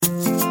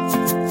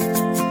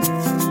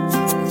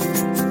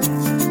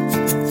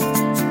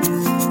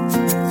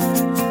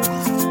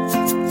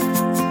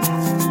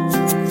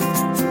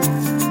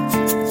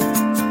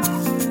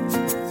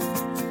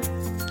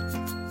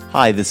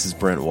Hi, this is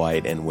Brent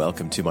White, and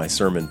welcome to my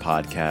sermon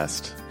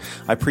podcast.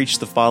 I preached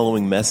the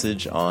following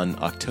message on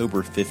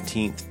October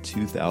 15th,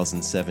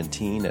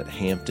 2017 at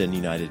Hampton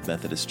United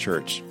Methodist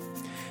Church.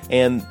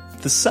 And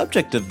the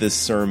subject of this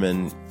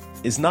sermon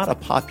is not a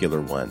popular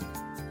one.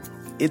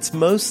 It's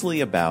mostly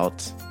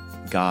about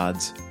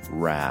God's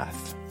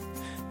wrath.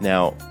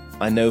 Now,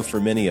 I know for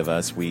many of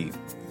us, we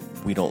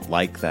don't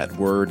like that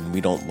word, and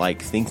we don't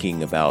like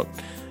thinking about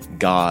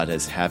God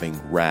as having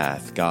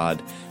wrath,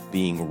 God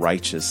being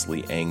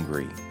righteously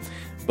angry.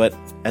 But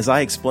as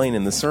I explain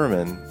in the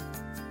sermon,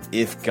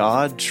 if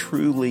God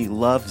truly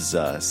loves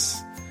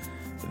us,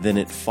 then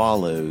it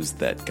follows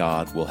that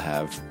God will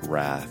have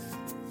wrath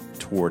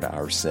toward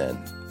our sin.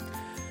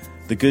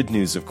 The good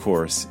news, of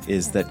course,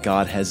 is that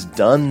God has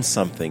done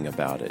something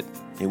about it.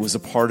 It was a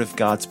part of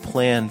God's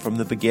plan from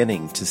the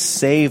beginning to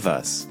save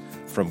us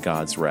from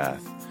God's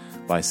wrath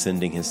by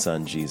sending His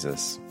Son,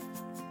 Jesus.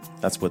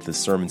 That's what this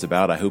sermon's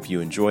about. I hope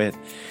you enjoy it.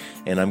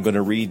 And I'm going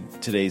to read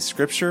today's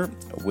scripture,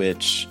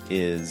 which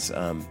is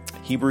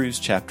Hebrews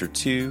chapter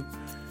 2,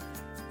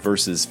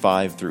 verses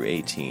 5 through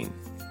 18.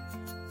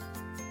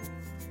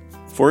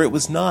 For it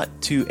was not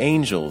to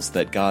angels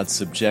that God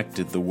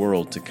subjected the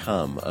world to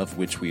come, of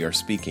which we are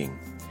speaking.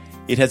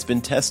 It has been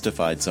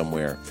testified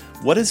somewhere,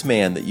 "What is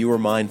man that you are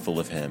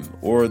mindful of him,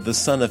 or the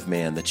son of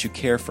man that you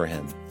care for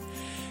him?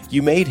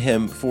 You made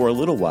him for a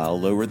little while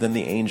lower than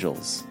the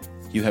angels.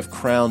 You have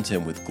crowned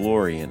him with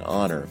glory and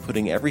honor,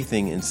 putting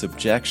everything in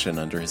subjection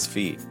under his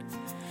feet.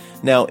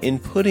 Now, in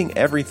putting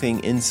everything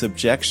in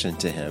subjection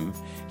to him,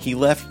 he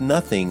left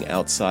nothing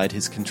outside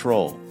his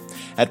control.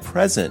 At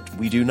present,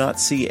 we do not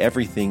see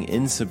everything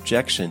in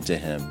subjection to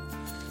him,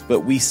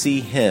 but we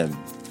see him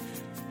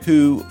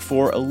who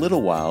for a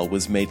little while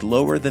was made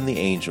lower than the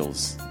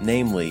angels,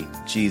 namely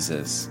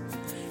Jesus,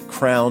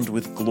 crowned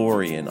with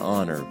glory and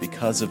honor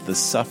because of the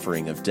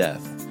suffering of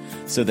death,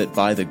 so that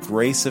by the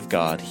grace of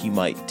God he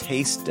might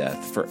taste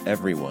death for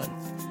everyone.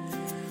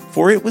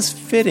 For it was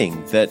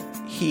fitting that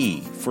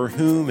he, for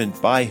whom and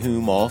by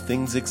whom all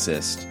things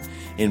exist,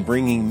 in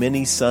bringing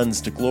many sons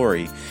to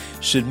glory,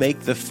 should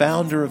make the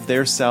founder of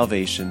their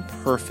salvation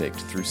perfect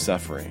through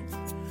suffering.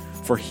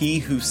 For he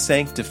who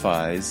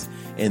sanctifies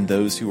and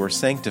those who are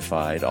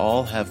sanctified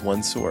all have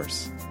one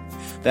source.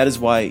 That is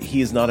why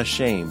he is not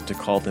ashamed to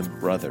call them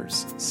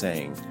brothers,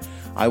 saying,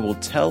 I will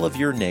tell of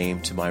your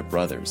name to my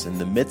brothers. In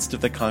the midst of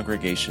the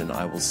congregation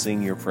I will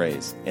sing your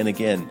praise. And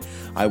again,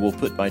 I will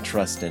put my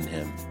trust in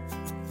him.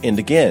 And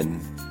again,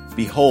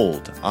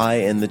 behold, I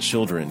and the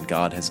children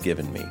God has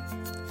given me.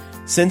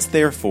 Since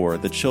therefore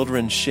the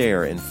children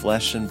share in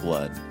flesh and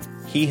blood,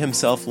 he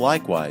himself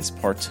likewise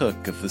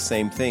partook of the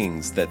same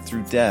things, that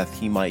through death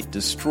he might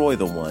destroy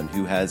the one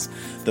who has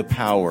the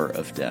power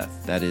of death,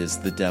 that is,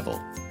 the devil,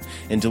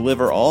 and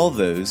deliver all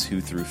those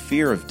who through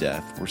fear of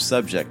death were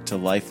subject to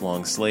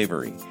lifelong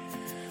slavery.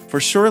 For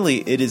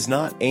surely it is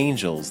not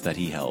angels that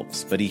he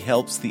helps, but he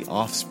helps the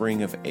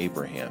offspring of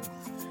Abraham.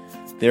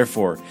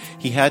 Therefore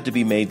he had to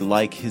be made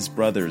like his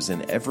brothers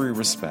in every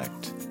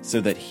respect, so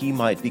that he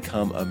might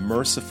become a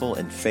merciful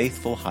and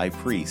faithful high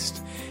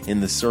priest in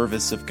the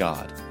service of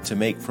God, to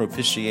make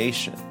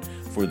propitiation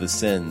for the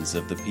sins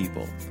of the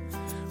people.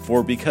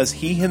 For because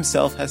he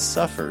himself has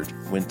suffered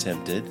when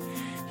tempted,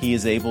 he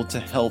is able to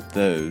help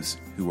those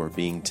who are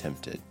being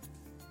tempted.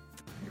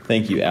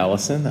 Thank you,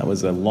 Allison. That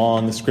was a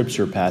long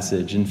scripture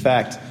passage. In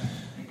fact,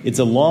 it's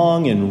a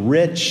long and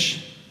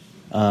rich,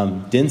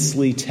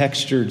 densely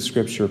textured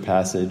scripture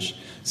passage,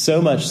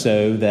 so much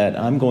so that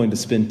I'm going to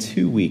spend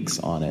 2 weeks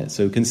on it.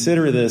 So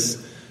consider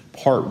this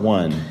part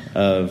one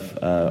of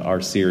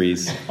our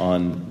series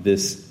on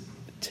this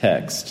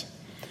text.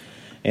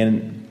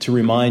 And to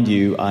remind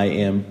you, I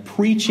am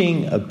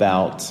preaching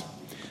about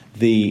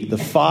the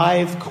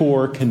 5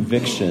 core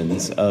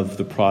convictions of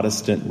the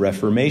Protestant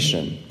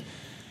Reformation.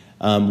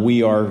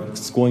 We are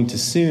going to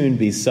soon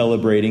be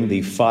celebrating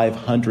the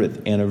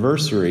 500th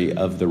anniversary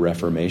of the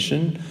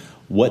Reformation.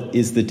 What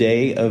is the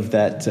day of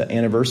that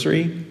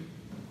anniversary?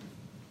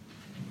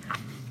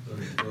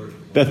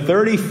 The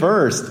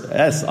 31st.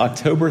 Yes,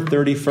 October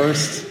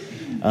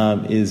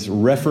 31st is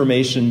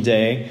Reformation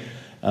Day.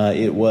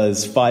 It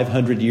was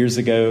 500 years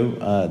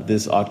ago,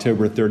 this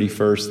October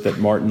 31st, that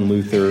Martin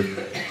Luther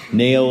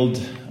nailed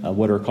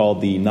what are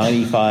called the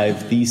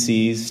 95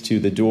 Theses to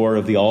the door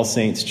of the All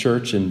Saints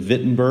Church in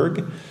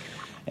Wittenberg,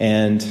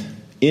 and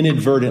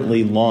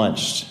inadvertently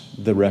launched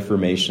the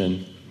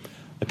Reformation.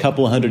 A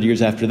couple of hundred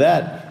years after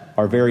that,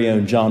 our very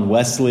own John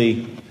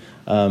Wesley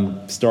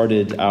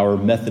started our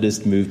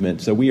Methodist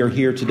movement. So we are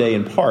here today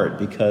in part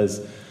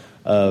because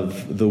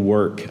of the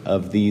work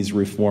of these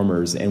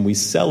reformers, and we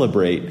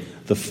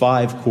celebrate the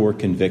 5 core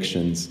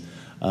convictions,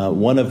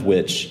 one of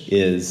which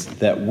is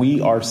that we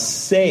are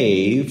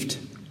saved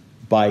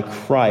by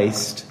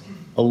Christ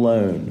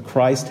alone.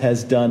 Christ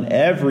has done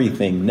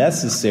everything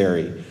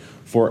necessary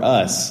for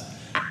us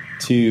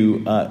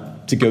to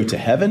go to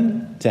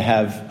heaven, to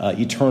have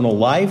eternal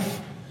life,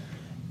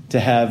 to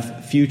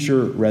have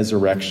future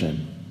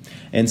resurrection.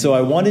 And so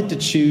I wanted to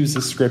choose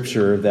a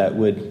scripture that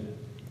would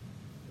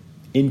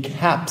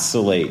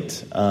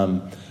encapsulate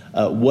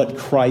what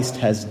Christ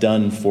has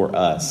done for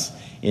us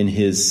in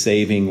his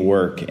saving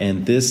work.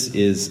 And this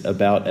is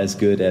about as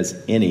good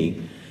as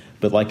any.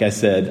 But like I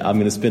said, I'm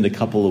going to spend a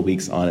couple of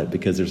weeks on it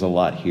because there's a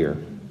lot here.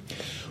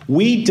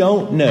 We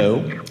don't know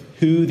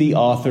who the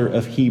author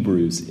of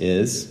Hebrews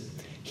is.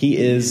 He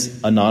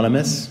is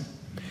anonymous.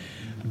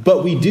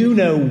 But we do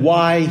know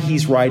why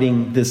he's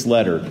writing this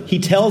letter. He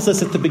tells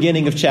us at the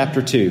beginning of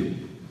chapter 2.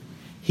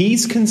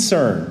 He's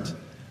concerned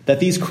that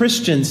these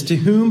Christians to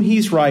whom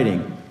he's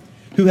writing,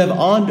 who have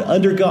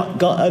undergone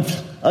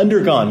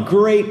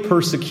great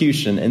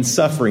persecution and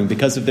suffering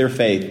because of their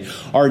faith,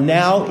 are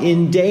now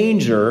in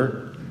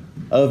danger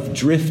of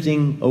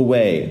drifting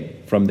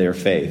away from their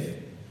faith.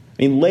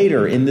 I mean,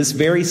 later in this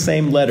very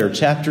same letter,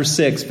 chapter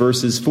 6,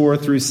 verses 4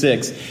 through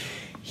 6,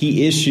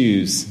 he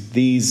issues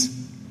these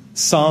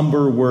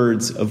somber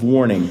words of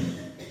warning.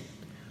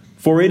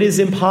 For it is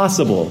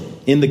impossible,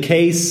 in the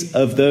case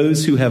of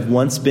those who have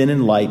once been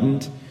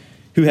enlightened,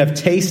 who have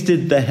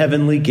tasted the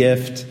heavenly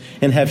gift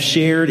and have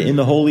shared in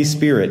the Holy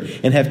Spirit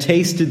and have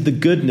tasted the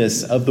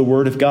goodness of the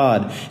Word of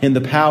God and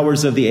the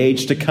powers of the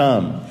age to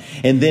come,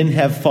 and then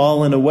have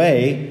fallen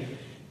away,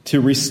 to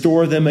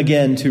restore them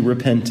again to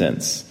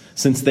repentance,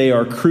 since they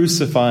are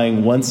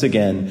crucifying once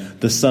again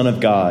the Son of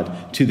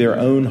God to their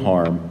own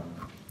harm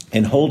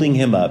and holding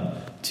him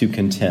up to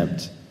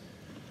contempt.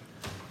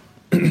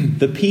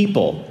 The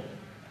people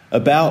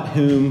about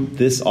whom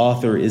this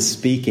author is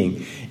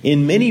speaking,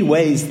 in many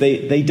ways,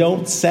 they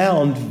don't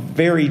sound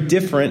very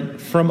different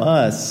from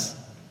us.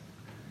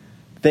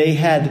 They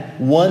had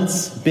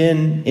once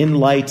been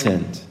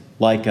enlightened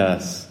like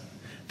us.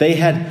 They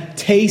had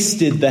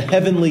tasted the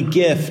heavenly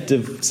gift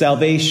of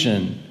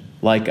salvation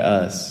like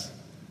us.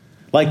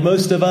 Like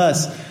most of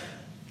us,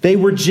 they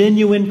were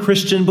genuine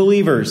Christian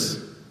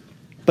believers,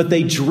 but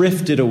they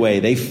drifted away.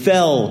 They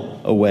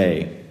fell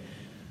away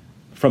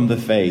from the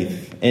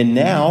faith. And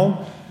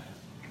now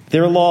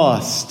they're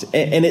lost.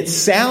 And it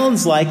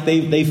sounds like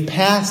they've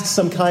passed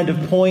some kind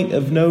of point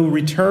of no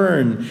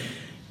return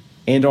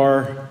and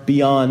are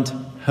beyond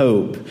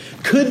hope.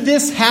 Could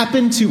this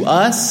happen to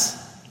us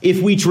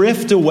if we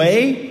drift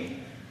away?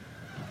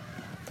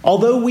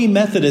 Although we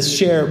Methodists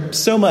share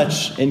so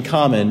much in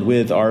common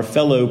with our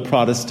fellow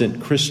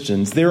Protestant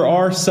Christians, there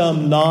are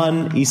some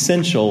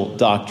non-essential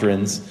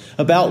doctrines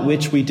about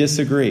which we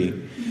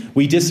disagree.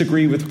 We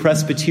disagree with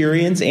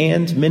Presbyterians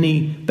and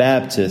many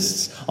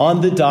Baptists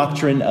on the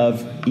doctrine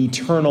of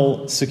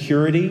eternal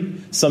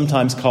security,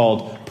 sometimes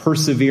called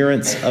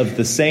perseverance of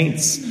the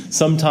saints,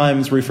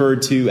 sometimes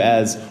referred to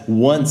as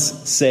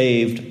once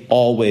saved,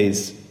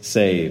 always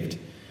saved.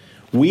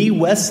 We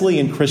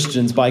Wesleyan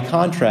Christians, by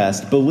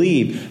contrast,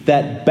 believe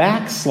that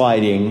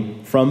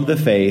backsliding from the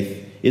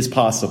faith is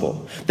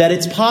possible. That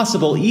it's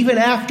possible even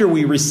after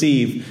we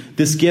receive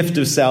this gift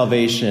of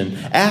salvation,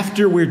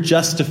 after we're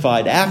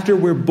justified, after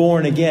we're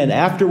born again,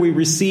 after we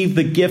receive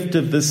the gift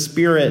of the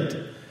Spirit,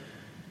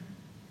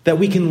 that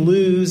we can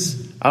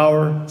lose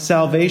our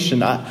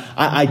salvation.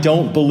 I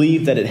don't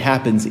believe that it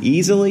happens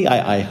easily.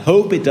 I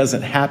hope it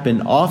doesn't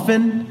happen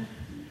often.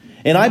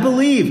 And I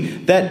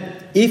believe that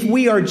if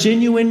we are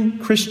genuine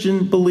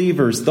Christian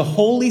believers, the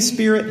Holy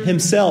Spirit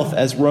himself,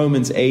 as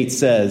Romans 8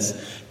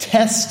 says,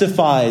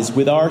 testifies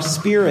with our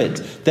spirit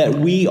that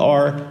we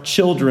are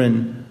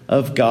children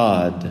of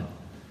God.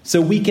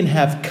 So we can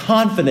have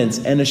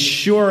confidence and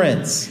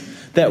assurance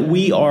that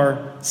we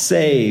are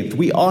saved.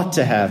 We ought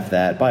to have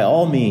that by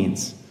all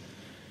means.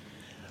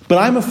 But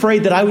I'm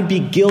afraid that I would be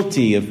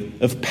guilty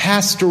of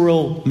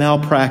pastoral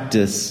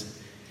malpractice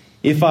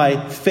if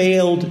I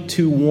failed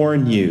to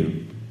warn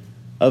you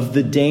of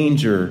the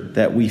danger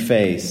that we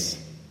face.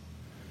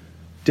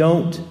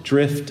 Don't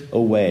drift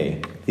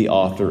away, the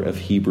author of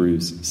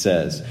Hebrews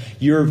says.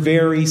 Your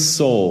very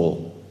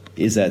soul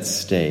is at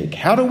stake.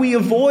 How do we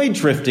avoid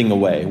drifting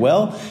away?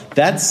 Well,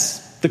 that's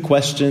the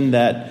question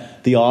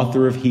that the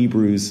author of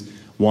Hebrews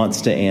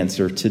wants to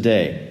answer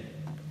today.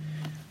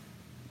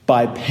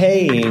 By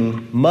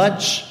paying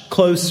much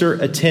closer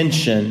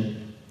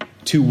attention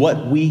to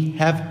what we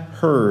have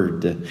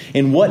heard.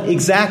 And what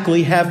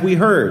exactly have we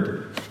heard?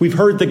 We've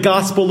heard the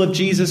gospel of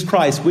Jesus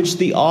Christ, which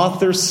the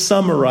author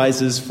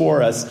summarizes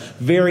for us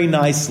very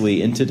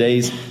nicely in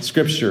today's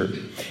scripture.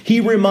 He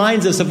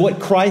reminds us of what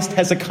Christ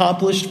has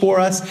accomplished for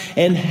us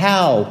and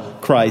how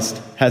Christ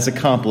has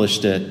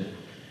accomplished it.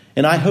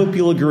 And I hope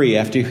you'll agree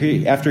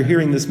after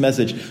hearing this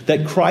message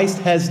that Christ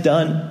has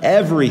done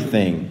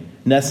everything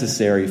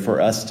necessary for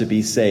us to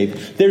be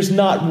saved. There's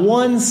not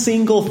one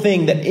single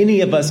thing that any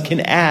of us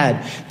can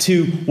add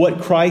to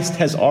what Christ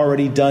has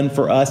already done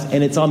for us,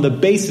 and it's on the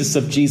basis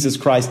of Jesus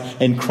Christ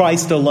and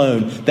Christ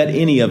alone that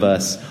any of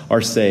us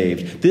are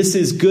saved. This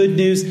is good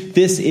news.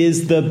 This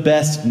is the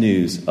best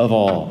news of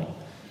all.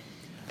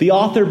 The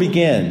author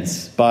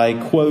begins by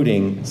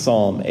quoting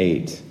Psalm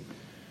 8.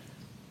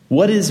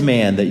 What is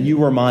man that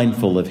you are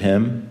mindful of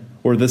him,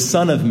 or the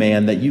son of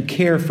man that you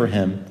care for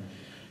him?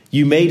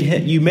 You made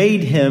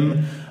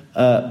him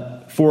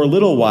for a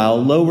little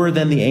while lower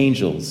than the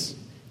angels.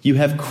 You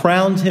have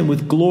crowned him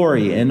with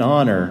glory and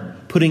honor,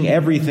 putting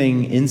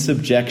everything in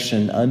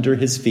subjection under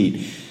his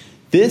feet.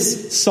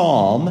 This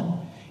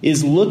psalm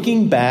is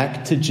looking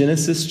back to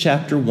Genesis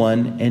chapter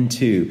 1 and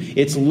 2.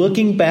 It's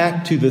looking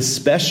back to the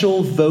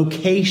special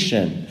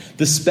vocation,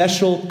 the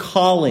special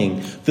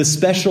calling, the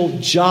special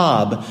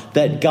job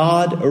that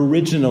God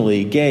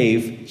originally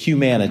gave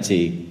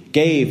humanity,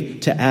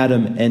 gave to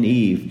Adam and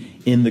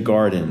Eve in the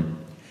garden.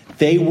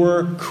 They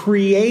were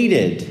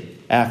created,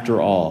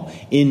 after all,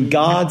 in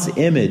God's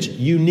image.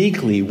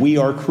 Uniquely, we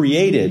are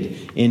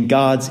created in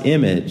God's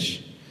image.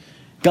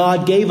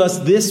 God gave us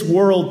this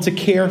world to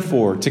care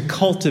for, to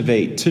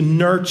cultivate, to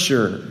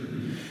nurture.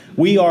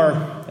 We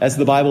are, as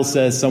the Bible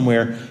says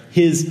somewhere,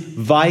 his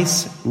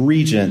vice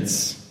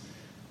regents.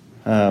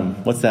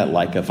 What's that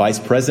like, a vice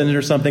president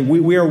or something?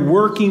 We are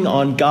working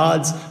on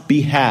God's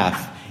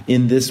behalf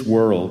in this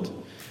world.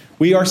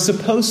 We are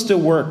supposed to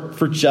work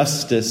for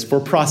justice,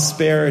 for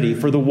prosperity,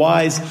 for the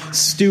wise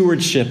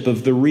stewardship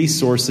of the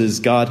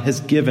resources God has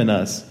given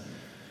us,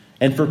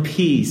 and for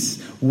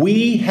peace.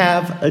 We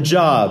have a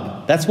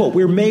job. That's what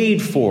we're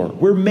made for.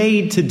 We're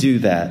made to do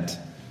that.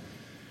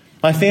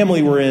 My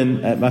family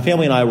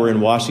and I were in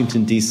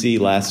Washington, D.C.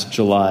 last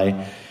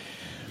July,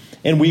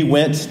 and we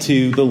went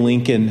to the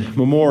Lincoln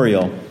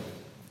Memorial.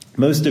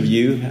 Most of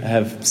you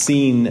have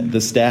seen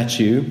the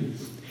statue.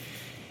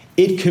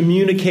 It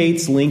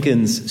communicates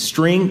Lincoln's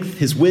strength,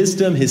 his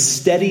wisdom, his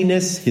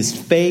steadiness, his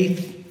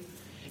faith.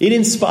 It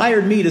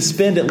inspired me to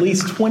spend at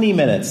least 20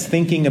 minutes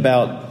thinking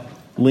about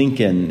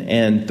Lincoln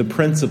and the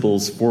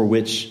principles for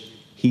which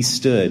he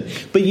stood.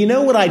 But you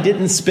know what I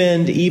didn't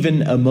spend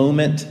even a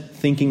moment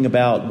thinking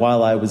about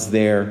while I was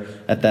there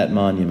at that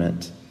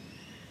monument?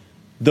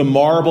 The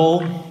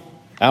marble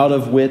out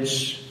of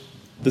which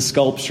the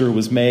sculpture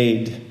was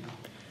made,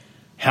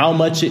 how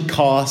much it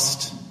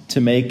cost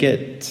to make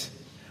it,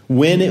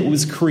 when it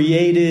was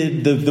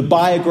created, the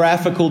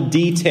biographical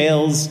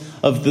details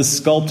of the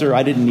sculptor.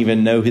 I don't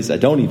even know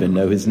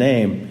his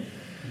name.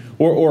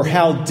 Or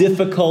how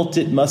difficult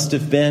it must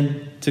have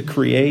been to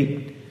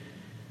create.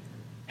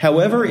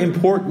 However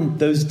important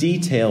those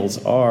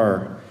details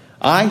are,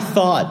 I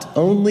thought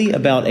only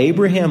about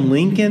Abraham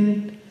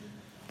Lincoln,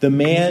 the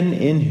man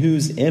in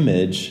whose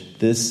image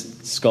this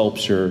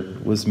sculpture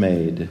was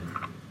made.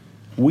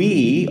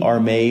 We are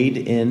made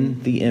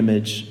in the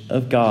image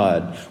of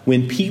God.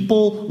 When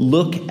people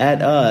look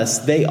at us,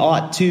 they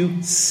ought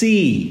to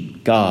see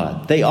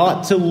God. They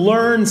ought to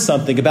learn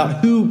something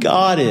about who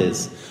God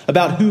is,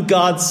 about who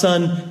God's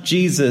Son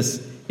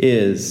Jesus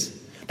is.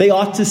 They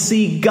ought to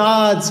see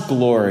God's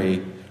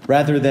glory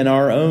rather than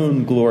our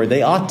own glory.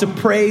 They ought to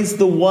praise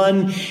the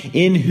one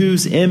in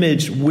whose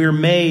image we're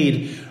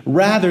made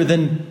rather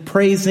than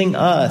praising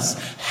us.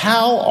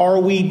 How are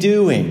we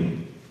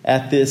doing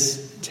at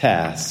this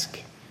task?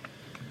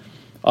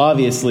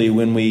 Obviously,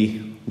 when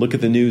we look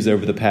at the news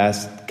over the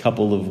past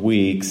couple of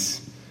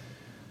weeks,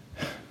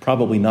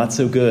 probably not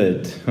so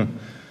good.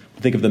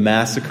 Think of the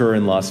massacre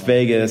in Las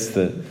Vegas,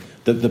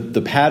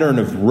 the pattern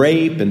of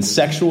rape and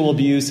sexual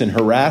abuse and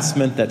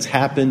harassment that's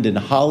happened in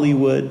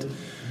Hollywood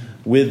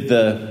with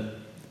the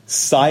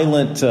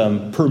silent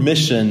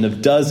permission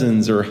of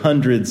dozens or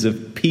hundreds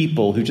of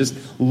people who just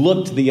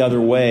looked the other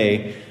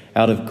way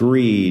out of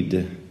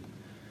greed.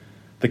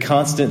 The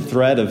constant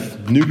threat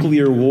of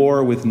nuclear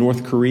war with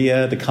North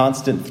Korea, the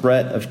constant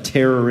threat of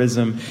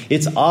terrorism.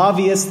 It's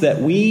obvious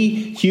that we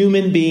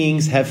human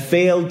beings have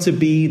failed to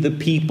be the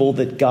people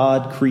that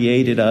God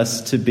created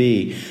us to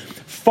be.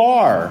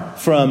 Far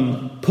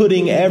from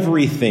putting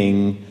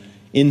everything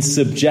in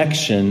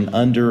subjection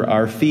under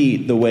our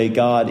feet the way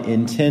God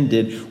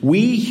intended,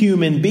 we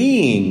human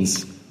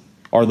beings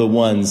are the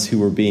ones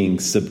who are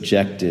being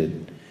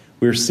subjected.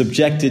 We're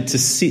subjected to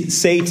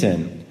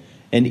Satan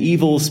and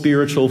evil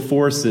spiritual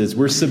forces.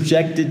 We're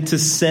subjected to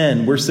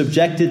sin. We're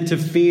subjected to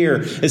fear,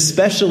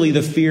 especially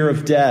the fear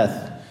of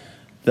death,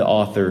 the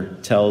author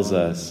tells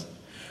us.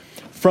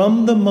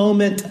 From the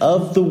moment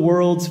of the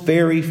world's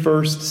very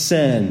first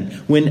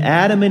sin, when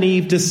Adam and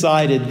Eve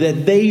decided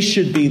that they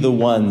should be the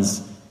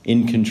ones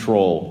in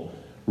control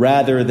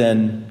rather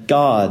than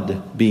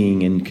God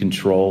being in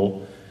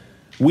control,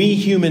 we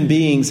human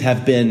beings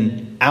have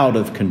been out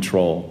of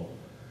control.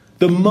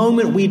 The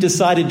moment we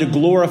decided to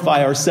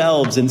glorify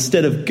ourselves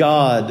instead of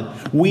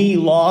God, we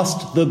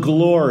lost the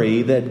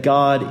glory that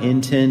God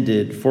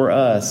intended for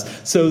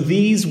us. So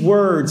these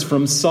words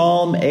from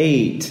Psalm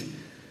 8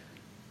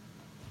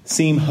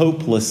 seem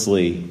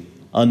hopelessly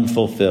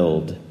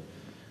unfulfilled.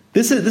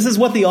 This is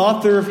what the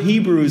author of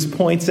Hebrews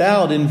points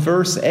out in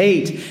verse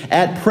 8.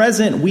 At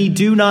present, we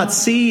do not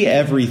see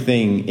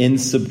everything in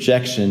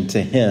subjection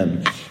to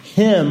him.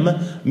 Him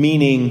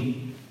meaning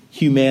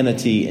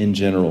humanity in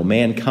general,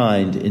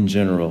 mankind in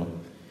general.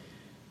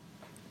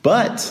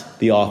 But,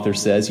 the author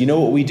says, you know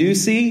what we do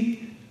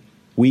see?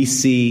 We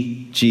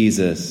see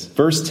Jesus.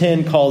 Verse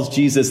 10 calls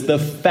Jesus the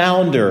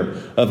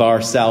founder of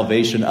our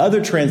salvation.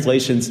 Other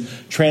translations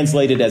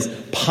translate it as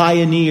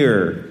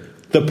pioneer,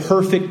 the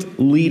perfect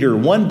leader.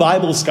 One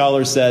Bible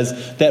scholar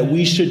says that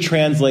we should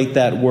translate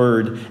that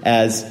word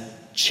as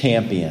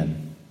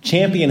champion.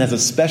 Champion has a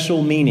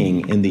special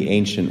meaning in the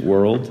ancient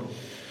world.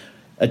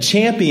 A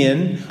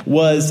champion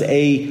was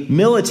a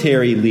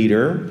military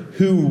leader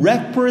who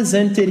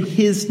represented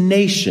his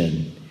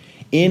nation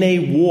in a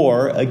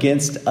war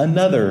against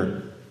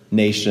another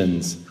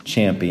nation's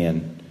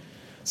champion.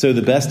 So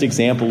the best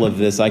example of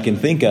this I can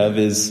think of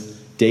is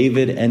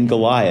David and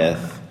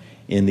Goliath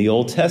in the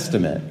Old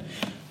Testament.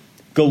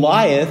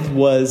 Goliath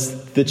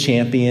was the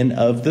champion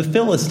of the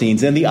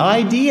Philistines. And the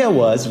idea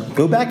was,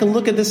 go back and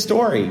look at this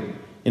story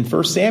in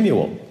 1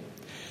 Samuel.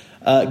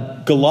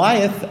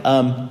 Goliath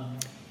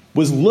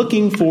was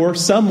looking for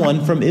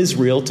someone from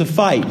Israel to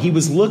fight. He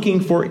was looking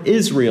for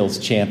Israel's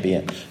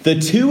champion. The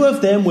two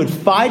of them would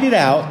fight it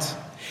out,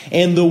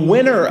 and the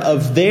winner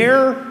of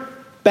their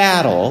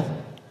battle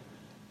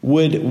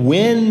would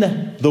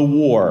win the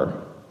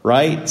war,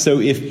 right?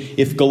 So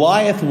if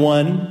Goliath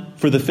won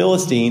for the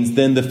Philistines,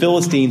 then the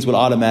Philistines would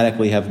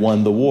automatically have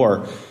won the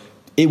war.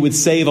 It would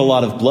save a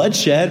lot of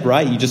bloodshed,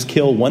 right? You just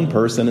kill one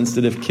person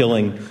instead of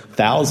killing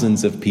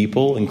thousands of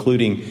people,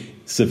 including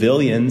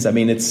civilians. I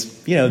mean,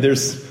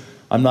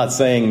 I'm not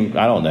saying,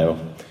 I don't know.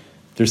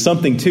 There's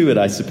something to it,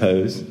 I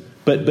suppose.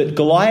 But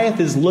Goliath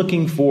is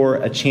looking for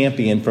a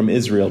champion from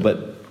Israel,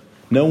 but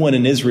no one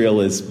in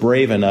Israel is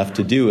brave enough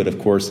to do it, of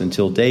course,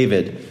 until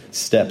David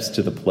steps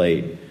to the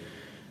plate.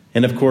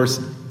 And of course,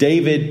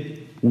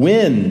 David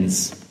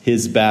wins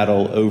his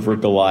battle over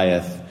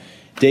Goliath.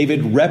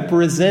 David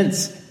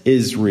represents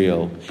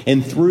Israel.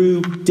 And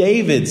through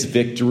David's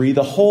victory,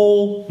 the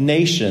whole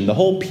nation, the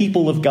whole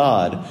people of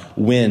God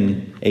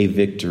win a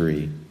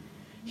victory.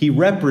 He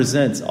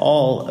represents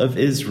all of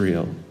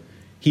Israel.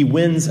 He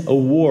wins a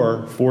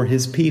war for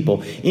his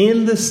people.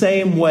 In the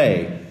same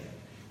way,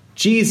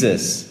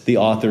 Jesus, the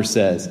author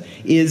says,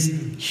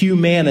 is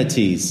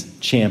humanity's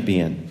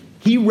champion.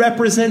 He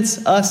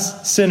represents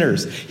us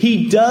sinners.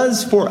 He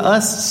does for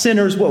us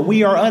sinners what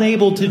we are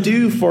unable to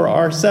do for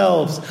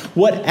ourselves,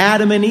 what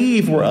Adam and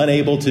Eve were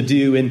unable to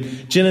do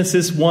in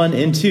Genesis 1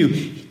 and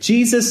 2.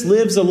 Jesus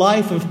lives a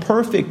life of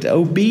perfect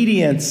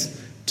obedience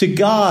to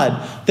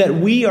God that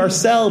we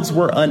ourselves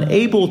were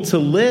unable to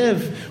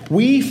live.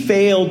 We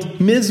failed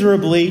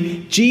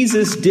miserably.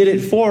 Jesus did it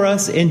for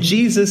us, and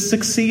Jesus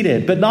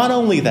succeeded. But not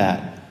only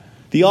that,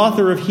 the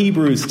author of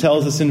Hebrews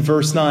tells us in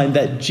verse 9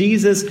 that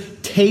Jesus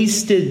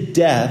tasted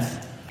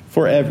death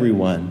for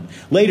everyone.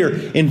 Later,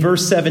 in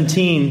verse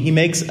 17, he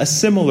makes a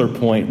similar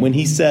point when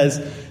he says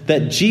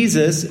that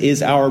Jesus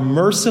is our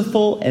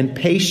merciful and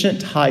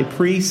patient high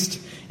priest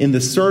in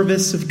the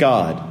service of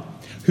God,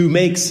 who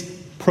makes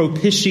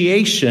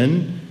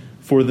propitiation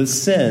for the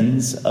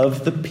sins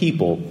of the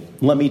people.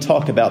 Let me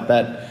talk about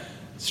that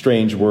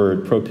strange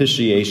word,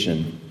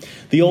 propitiation.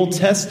 The Old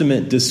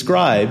Testament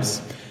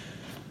describes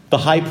the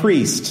high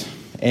priest,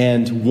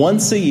 and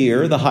once a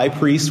year the high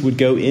priest would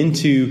go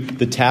into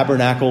the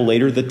tabernacle,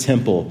 later the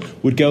temple,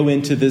 would go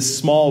into this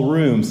small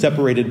room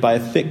separated by a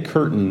thick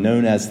curtain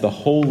known as the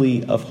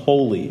Holy of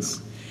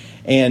Holies.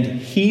 And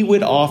he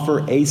would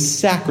offer a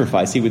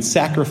sacrifice. He would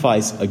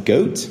sacrifice a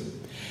goat,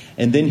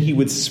 and then he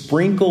would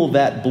sprinkle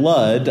that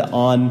blood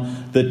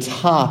on the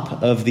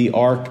top of the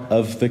Ark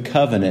of the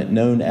Covenant,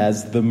 known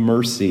as the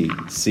mercy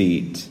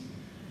seat,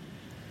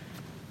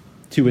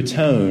 to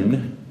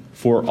atone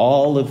for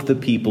all of the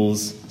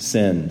people's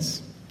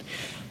sins.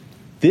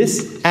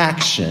 This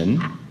action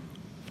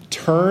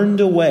turned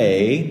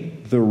away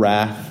the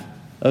wrath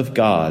of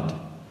God,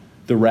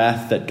 the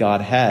wrath that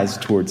God has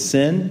towards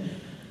sin,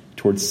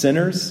 towards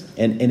sinners,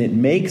 and it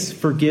makes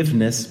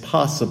forgiveness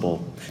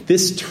possible.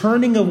 This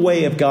turning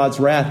away of God's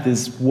wrath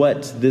is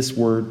what this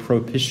word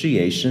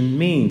propitiation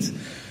means.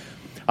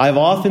 I've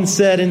often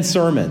said in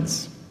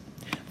sermons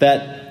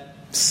that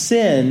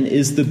sin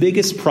is the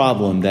biggest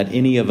problem that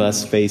any of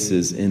us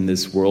faces in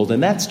this world,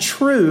 and that's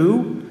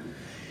true,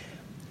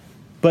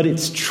 but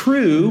it's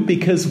true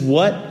because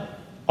what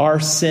our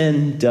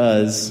sin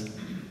does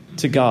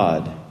to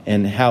God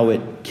and how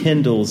it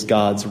kindles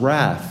God's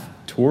wrath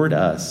toward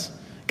us.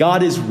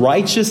 God is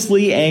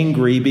righteously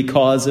angry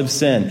because of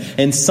sin,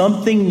 and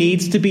something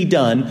needs to be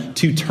done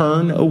to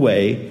turn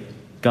away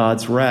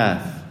God's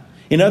wrath.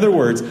 In other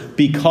words,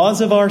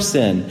 because of our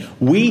sin,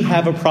 we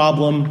have a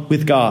problem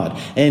with God,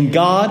 and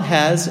God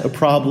has a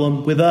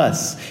problem with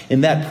us,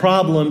 and that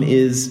problem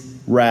is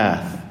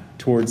wrath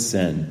towards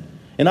sin.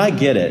 And I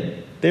get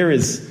it. There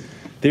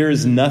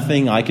is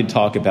nothing I could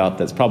talk about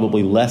that's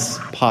probably less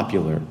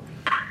popular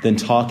than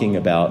talking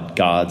about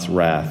God's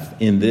wrath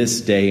in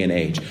this day and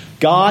age.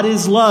 God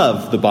is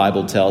love, the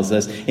Bible tells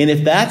us. And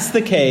if that's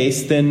the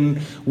case,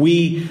 then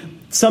we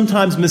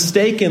sometimes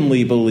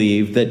mistakenly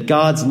believe that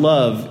God's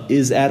love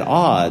is at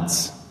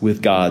odds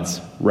with God's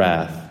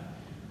wrath.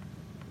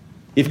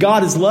 If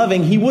God is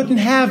loving, he wouldn't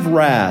have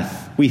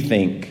wrath, we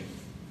think.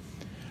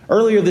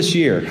 Earlier this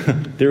year,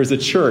 there was a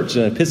church,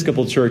 an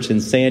Episcopal church in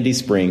Sandy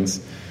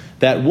Springs,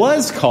 that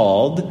was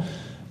called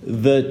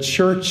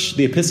the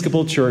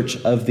Episcopal Church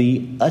of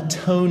the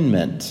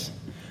Atonement.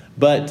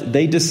 But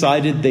they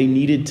decided they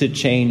needed to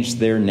change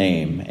their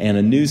name, and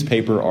a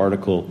newspaper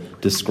article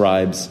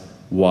describes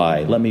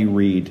why. Let me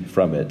read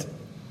from it.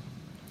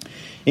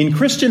 In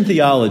Christian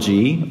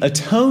theology,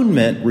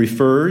 atonement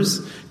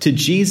refers to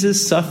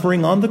Jesus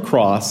suffering on the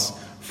cross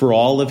for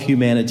all of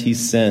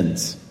humanity's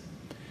sins.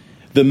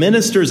 The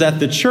ministers at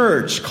the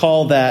church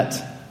call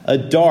that a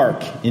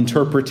dark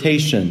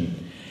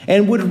interpretation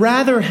and would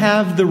rather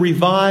have the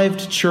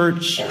revived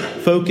church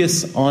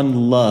focus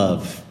on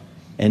love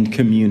and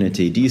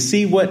community. Do you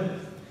see what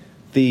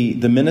the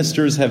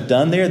ministers have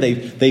done there?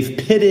 They've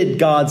pitted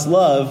God's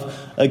love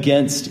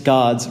against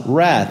God's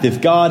wrath.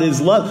 If God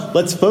is love,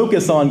 let's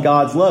focus on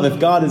God's love. If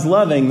God is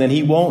loving, then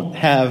he won't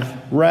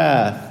have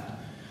wrath.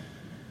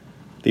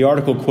 The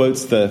article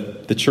quotes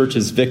the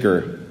church's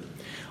vicar.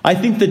 I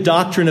think the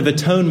doctrine of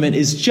atonement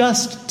is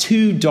just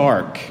too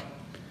dark.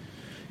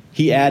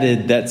 He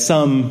added that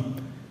some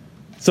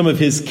of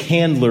his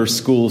Candler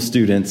School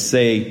students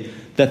say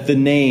that the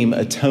name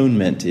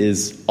atonement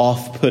is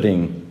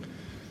off-putting.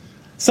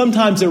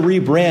 Sometimes a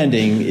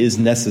rebranding is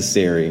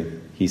necessary,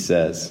 he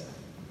says.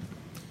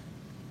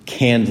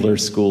 Candler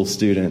School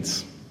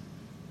students,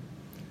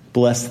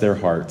 bless their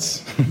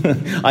hearts.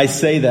 I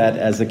say that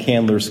as a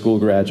Candler School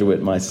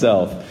graduate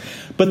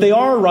myself. But they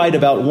are right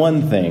about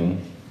one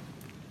thing.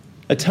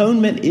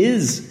 Atonement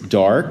is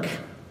dark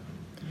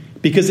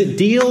because it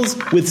deals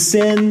with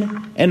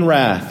sin and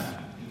wrath,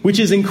 which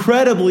is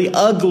incredibly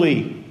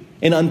ugly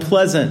and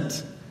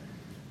unpleasant.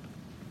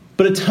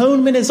 But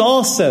atonement is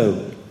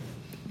also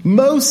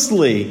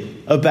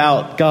mostly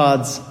about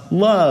God's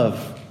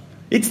love.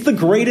 It's the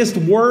greatest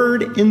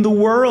word in the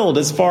world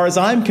as far as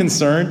I'm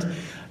concerned.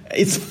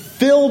 It's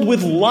filled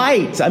with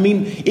light. I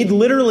mean, it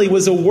literally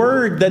was a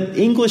word that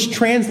English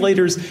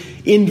translators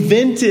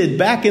invented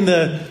back in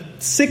the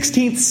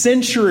 16th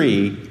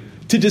century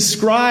to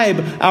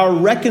describe our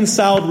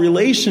reconciled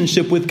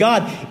relationship with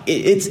God.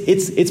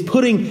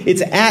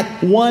 It's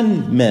at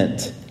one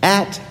meant.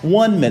 At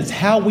one meant. It's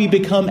how we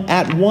become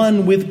at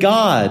one with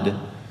God.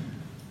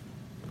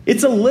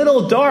 It's a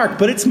little dark,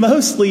 but it's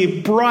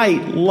mostly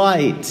bright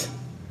light.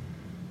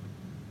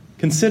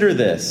 Consider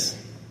this.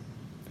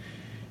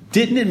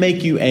 Didn't it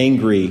make you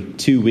angry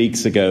 2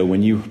 weeks ago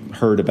when you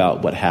heard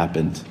about what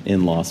happened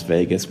in Las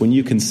Vegas, when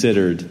you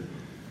considered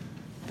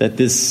that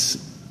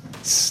this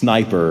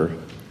sniper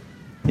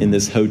in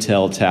this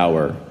hotel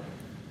tower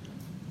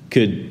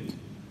could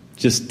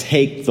just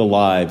take the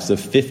lives of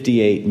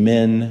 58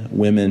 men,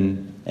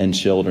 women, and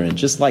children,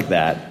 just like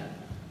that?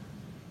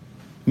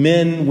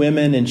 Men,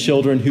 women, and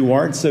children who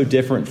aren't so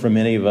different from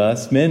any of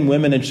us. Men,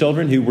 women, and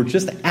children who were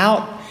just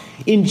out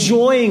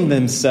enjoying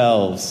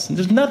themselves.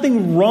 There's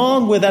nothing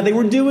wrong with that. They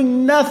were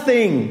doing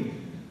nothing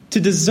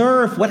to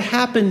deserve what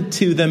happened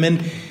to them.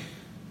 And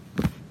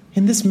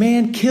this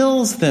man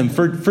kills them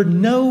for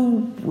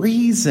no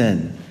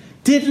reason.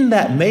 Didn't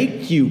that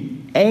make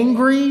you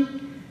angry?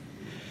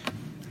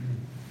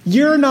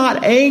 You're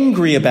not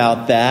angry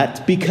about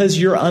that because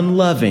you're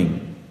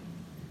unloving,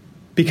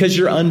 because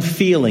you're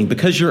unfeeling,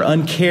 because you're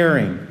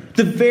uncaring.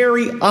 The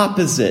very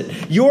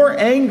opposite. You're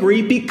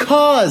angry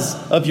because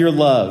of your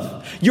love.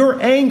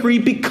 You're angry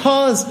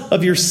because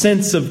of your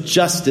sense of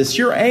justice.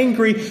 You're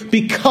angry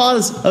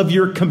because of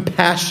your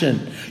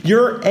compassion.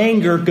 Your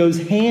anger goes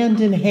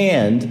hand in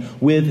hand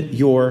with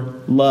your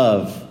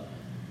love.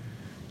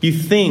 You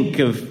think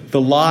of the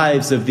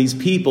lives of these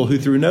people who,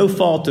 through no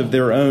fault of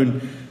their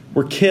own,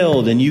 were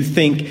killed, and you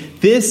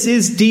think, this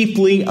is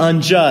deeply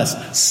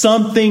unjust.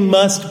 Something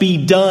must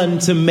be done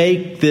to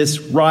make this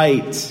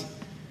right.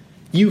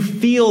 You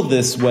feel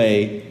this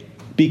way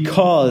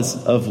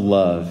because of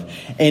love.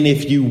 And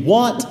if you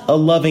want a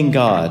loving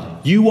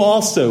God, you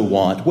also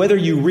want, whether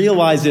you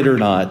realize it or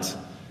not,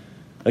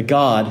 a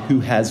God who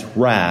has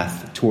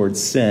wrath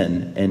towards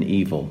sin and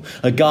evil.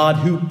 A God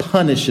who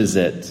punishes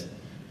it,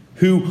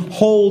 who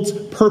holds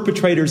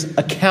perpetrators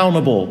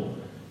accountable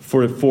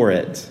for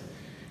it,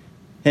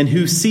 and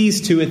who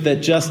sees to it that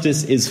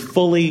justice is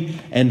fully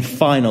and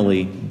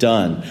finally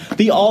done.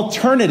 The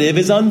alternative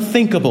is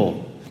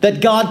unthinkable. That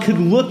God could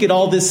look at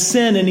all this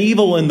sin and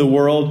evil in the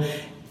world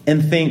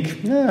and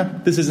think,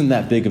 this isn't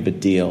that big of a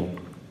deal.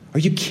 Are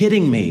you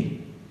kidding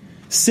me?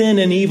 Sin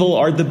and evil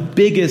are the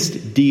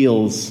biggest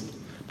deals,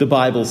 the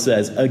Bible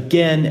says,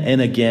 again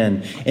and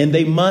again. And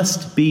they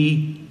must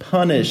be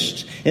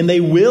punished. And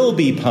they will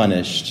be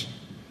punished.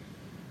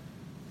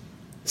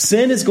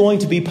 Sin is going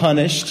to be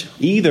punished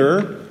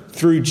either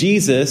through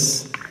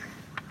Jesus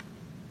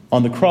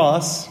on the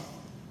cross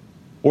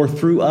or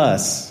through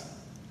us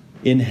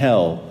in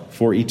hell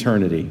for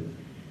eternity.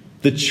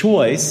 The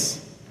choice,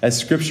 as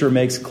Scripture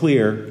makes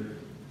clear,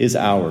 is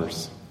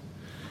ours.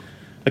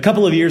 A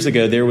couple of years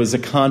ago, there was a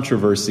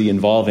controversy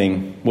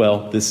involving,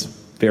 this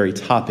very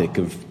topic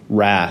of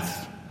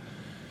wrath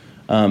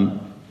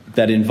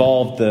that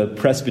involved the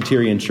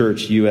Presbyterian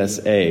Church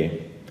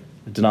USA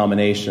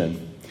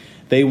denomination.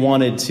 They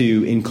wanted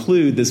to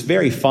include this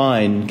very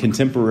fine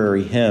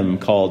contemporary hymn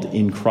called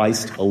In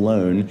Christ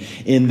Alone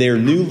in their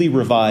newly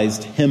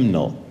revised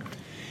hymnal.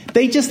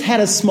 They just had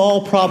a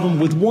small problem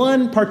with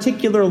one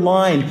particular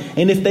line.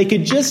 And if they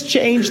could just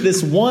change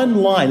this one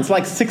line, it's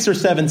like 6 or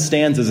 7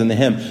 stanzas in the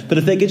hymn, but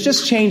if they could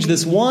just change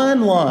this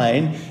one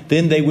line,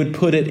 then they would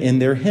put it in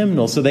their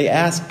hymnal. So they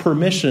asked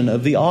permission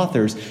of the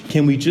authors,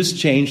 can we just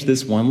change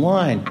this one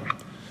line?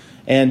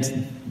 And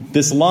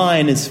this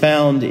line is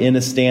found in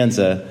a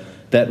stanza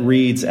that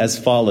reads as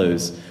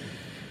follows.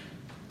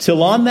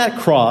 Till on that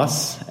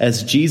cross,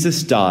 as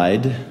Jesus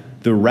died,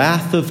 the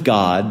wrath of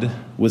God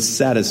was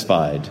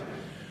satisfied.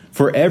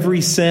 For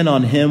every sin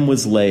on him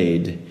was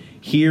laid.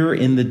 Here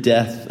in the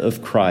death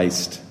of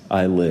Christ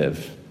I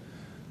live.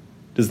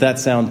 Does that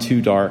sound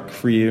too dark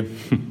for you?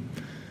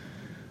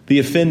 The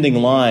offending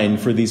line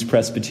for these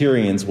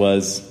Presbyterians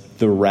was,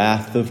 the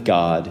wrath of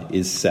God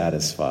is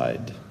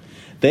satisfied.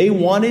 They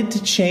wanted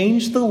to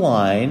change the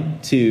line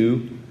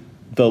to,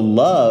 the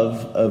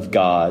love of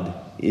God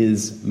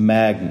is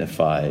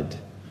magnified.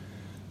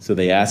 So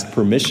they asked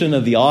permission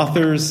of the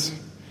authors,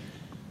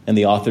 and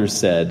the authors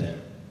said,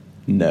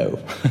 no.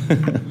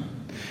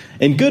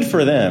 And good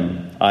for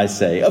them, I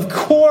say. Of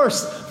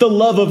course, the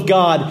love of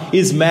God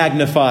is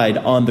magnified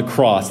on the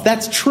cross.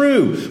 That's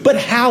true. But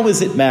how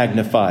is it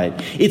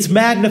magnified? It's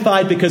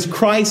magnified because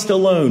Christ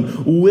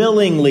alone,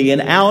 willingly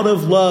and out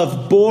of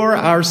love, bore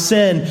our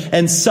sin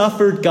and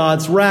suffered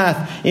God's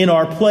wrath in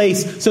our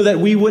place so that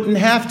we wouldn't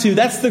have to.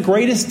 That's the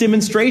greatest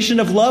demonstration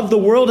of love the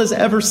world has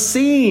ever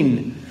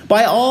seen.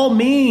 By all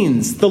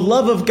means, the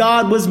love of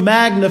God was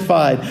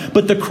magnified,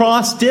 but the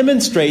cross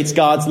demonstrates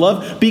God's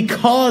love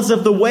because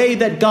of the way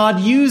that God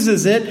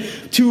uses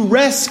it to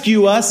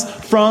rescue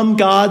us from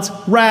God's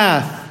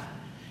wrath.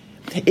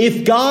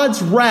 If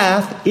God's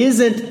wrath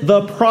isn't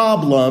the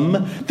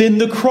problem, then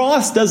the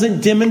cross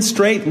doesn't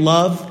demonstrate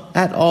love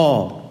at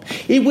all.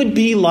 It would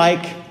be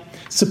like,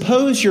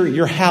 suppose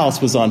your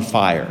house was on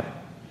fire.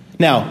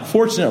 Now,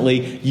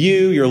 fortunately,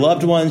 you, your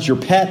loved ones, your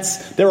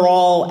pets, they're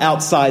all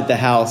outside the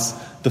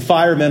house. The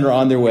firemen are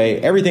on their way.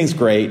 Everything's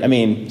great. I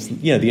mean,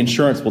 the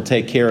insurance will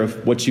take care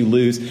of what you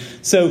lose.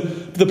 So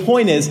the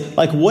point is,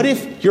 like, what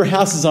if your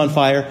house is on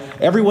fire,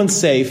 everyone's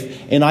safe,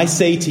 and I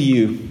say to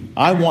you,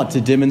 I want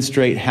to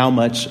demonstrate how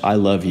much I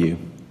love you.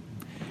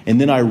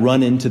 And then I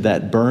run into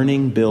that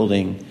burning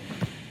building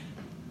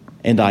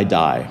and I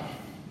die.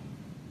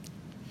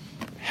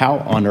 How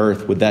on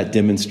earth would that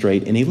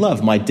demonstrate any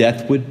love? My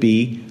death would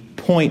be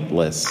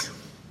pointless.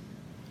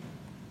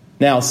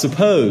 Now,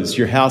 suppose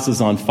your house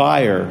is on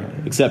fire,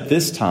 except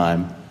this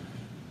time,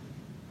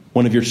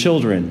 one of your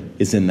children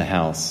is in the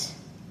house.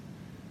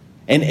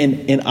 And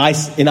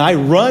I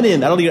run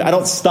in, I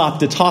don't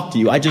stop to talk to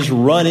you. I just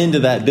run into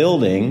that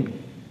building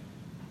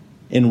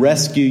and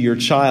rescue your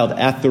child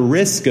at the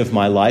risk of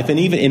my life. And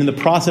even in the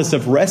process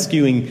of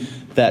rescuing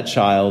that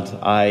child,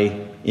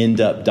 I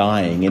end up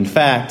dying. In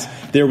fact,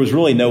 there was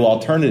really no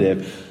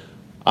alternative.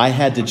 I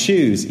had to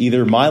choose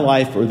either my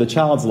life or the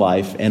child's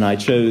life, and I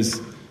chose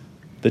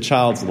the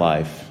child's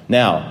life.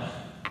 Now,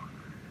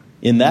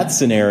 in that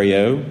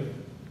scenario,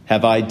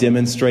 have I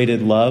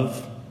demonstrated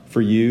love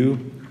for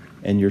you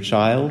and your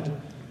child?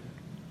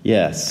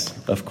 Yes,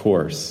 of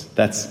course.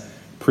 That's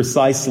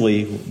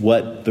precisely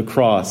what the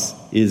cross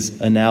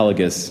is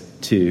analogous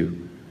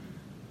to.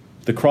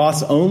 The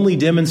cross only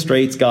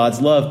demonstrates God's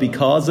love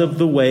because of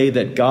the way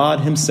that God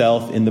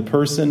himself, in the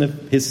person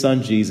of his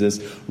son Jesus,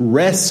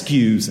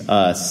 rescues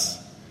us.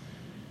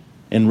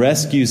 And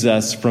rescues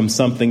us from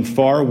something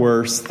far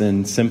worse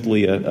than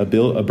simply a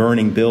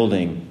burning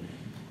building.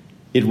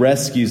 It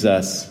rescues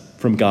us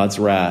from God's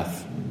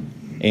wrath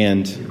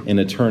and an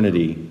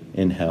eternity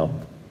in hell.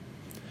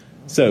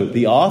 So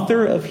the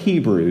author of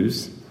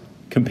Hebrews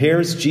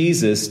compares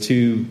Jesus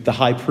to the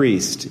high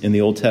priest in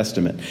the Old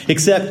Testament.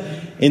 Except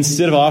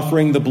instead of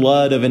offering the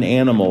blood of an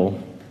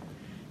animal,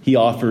 he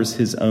offers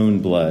his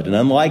own blood. And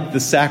unlike the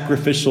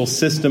sacrificial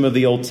system of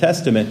the Old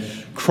Testament,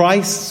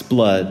 Christ's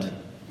blood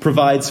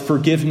provides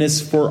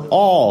forgiveness for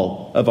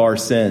all of our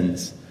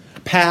sins,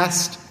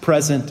 past,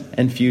 present,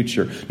 and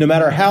future. No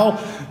matter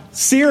how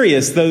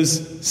serious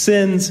those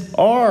sins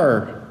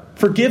are,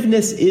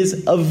 forgiveness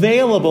is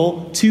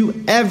available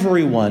to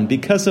everyone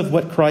because of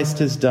what Christ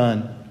has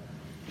done.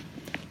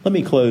 Let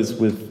me close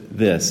with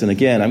this. And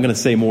again, I'm going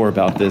to say more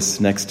about this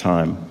next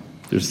time.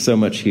 There's so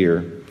much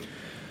here.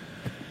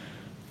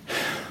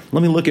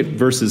 Let me look at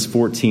verses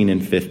 14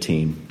 and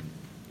 15.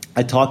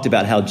 I talked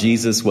about how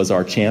Jesus was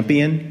our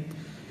champion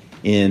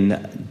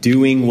in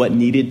doing what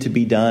needed to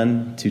be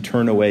done to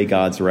turn away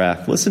God's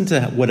wrath. Listen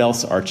to what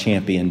else our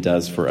champion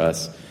does for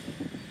us.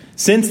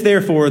 Since,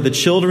 therefore, the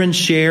children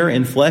share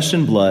in flesh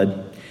and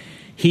blood,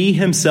 he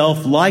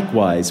himself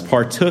likewise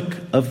partook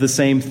of the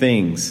same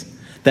things,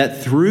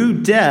 that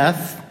through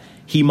death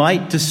he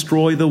might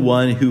destroy the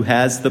one who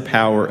has the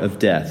power of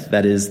death,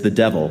 that is, the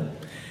devil,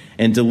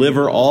 and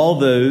deliver all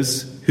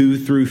those who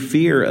through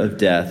fear of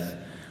death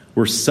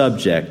were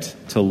subject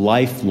to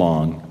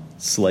lifelong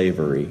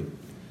slavery.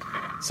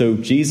 So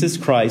Jesus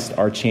Christ,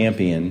 our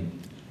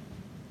champion,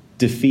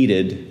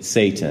 defeated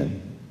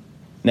Satan.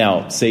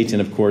 Now,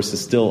 Satan, of course,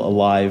 is still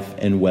alive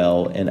and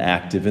well and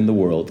active in the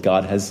world.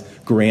 God has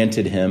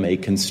granted him a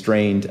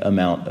constrained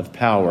amount of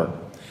power.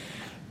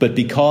 But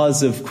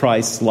because of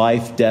Christ's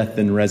life, death,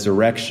 and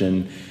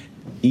resurrection,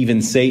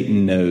 even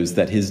Satan knows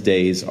that his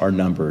days are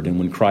numbered. And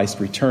when Christ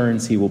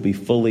returns, he will be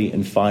fully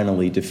and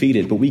finally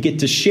defeated. But we get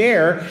to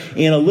share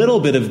in a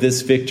little bit of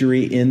this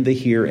victory in the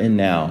here and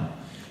now.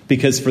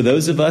 Because for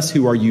those of us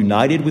who are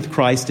united with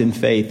Christ in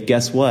faith,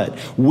 guess what?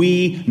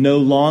 We no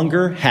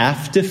longer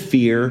have to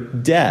fear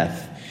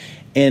death.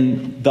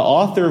 And the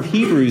author of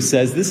Hebrews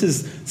says this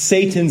is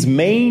Satan's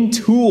main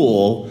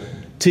tool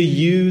to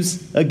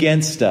use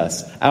against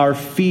us, our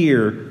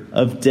fear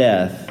of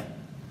death.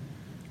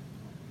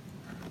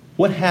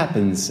 What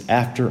happens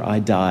after I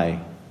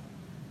die?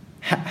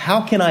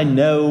 How can I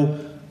know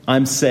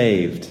I'm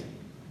saved?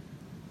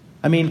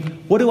 I mean,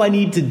 what do I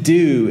need to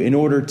do in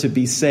order to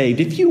be saved?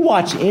 If you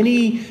watch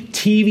any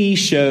TV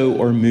show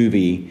or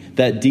movie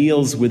that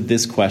deals with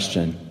this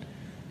question,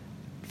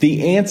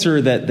 the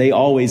answer that they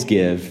always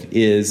give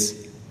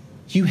is,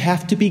 you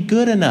have to be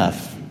good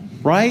enough,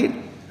 right?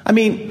 I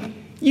mean,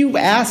 you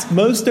ask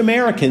most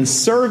Americans,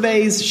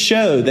 surveys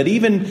show that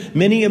even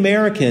many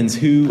Americans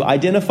who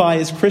identify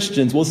as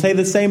Christians will say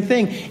the same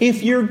thing.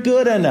 If you're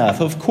good enough,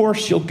 of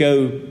course you'll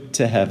go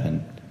to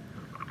heaven.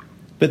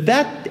 But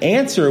that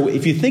answer,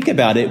 if you think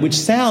about it, which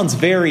sounds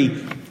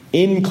very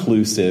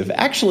inclusive,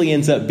 actually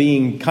ends up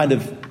being kind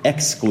of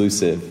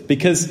exclusive.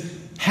 Because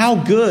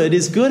how good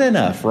is good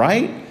enough,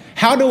 right?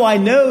 How do I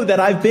know that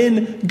I've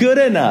been good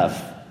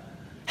enough?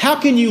 How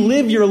can you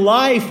live your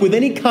life with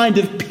any kind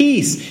of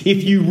peace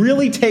if you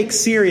really take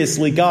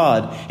seriously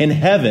God and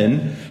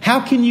heaven? How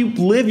can you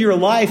live your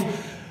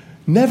life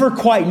never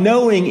quite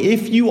knowing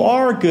if you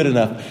are good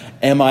enough?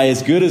 Am I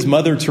as good as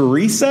Mother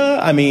Teresa?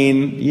 I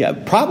mean, yeah,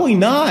 probably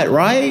not,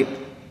 right?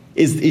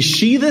 Is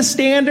she the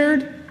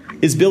standard?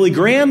 Is Billy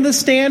Graham the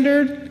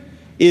standard?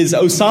 Is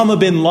Osama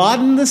bin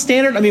Laden the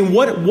standard? I mean,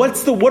 what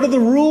are the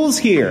rules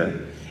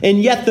here?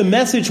 And yet the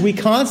message we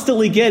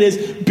constantly get is,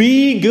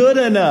 be good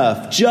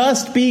enough.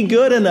 Just be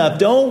good enough.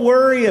 Don't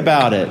worry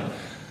about it.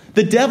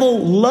 The devil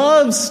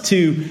loves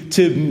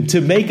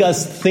to make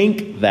us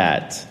think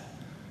that.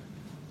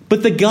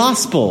 But the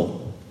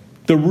gospel,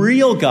 the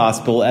real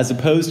gospel, as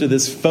opposed to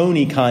this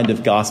phony kind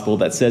of gospel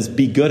that says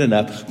be good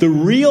enough, the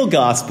real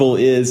gospel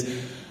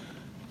is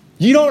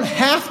you don't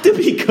have to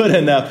be good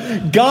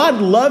enough. God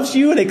loves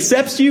you and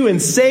accepts you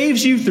and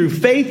saves you through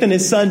faith in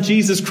his son,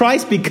 Jesus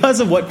Christ, because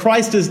of what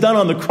Christ has done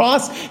on the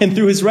cross and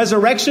through his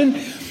resurrection,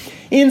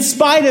 in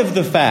spite of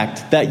the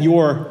fact that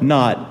you're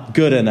not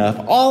good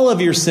enough. All of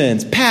your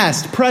sins,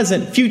 past,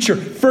 present, future,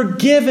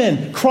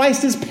 forgiven.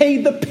 Christ has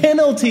paid the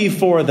penalty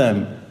for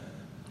them.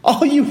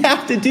 All you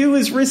have to do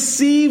is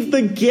receive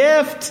the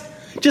gift.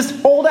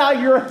 Just hold out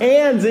your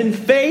hands in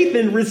faith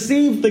and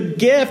receive the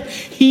gift.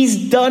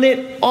 He's done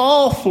it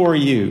all for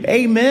you.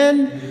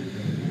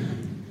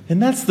 Amen?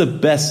 And that's the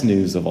best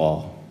news of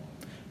all.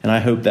 And I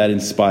hope that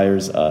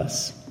inspires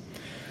us.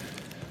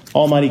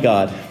 Almighty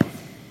God,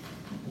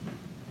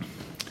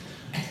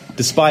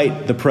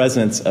 despite the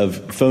presence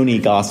of phony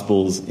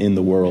gospels in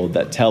the world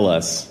that tell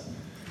us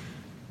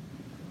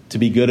to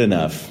be good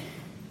enough,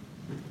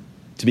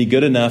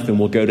 and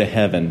we'll go to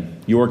heaven,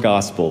 your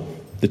gospel,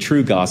 the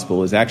true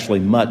gospel, is actually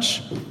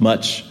much,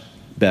 much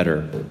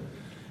better,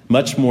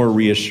 much more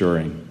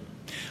reassuring.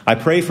 I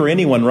pray for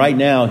anyone right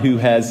now who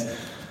has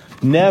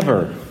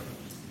never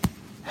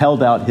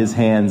held out his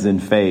hands in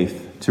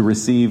faith to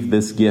receive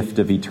this gift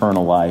of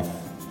eternal life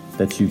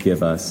that you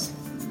give us.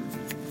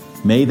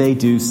 May they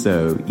do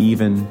so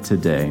even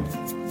today.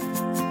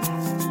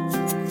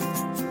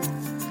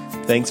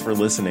 Thanks for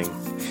listening.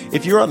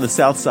 If you're on the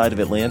south side of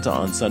Atlanta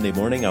on Sunday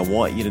morning, I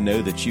want you to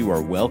know that you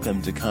are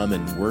welcome to come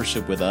and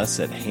worship with us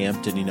at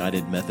Hampton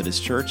United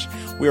Methodist Church.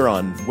 We're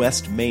on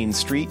West Main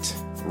Street,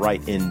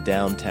 right in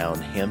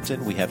downtown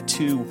Hampton. We have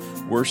 2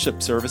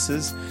 worship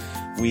services.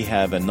 We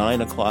have a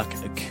 9 o'clock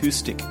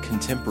acoustic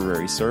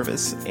contemporary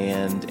service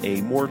and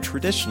a more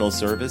traditional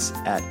service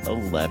at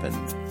 11.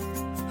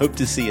 Hope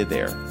to see you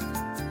there.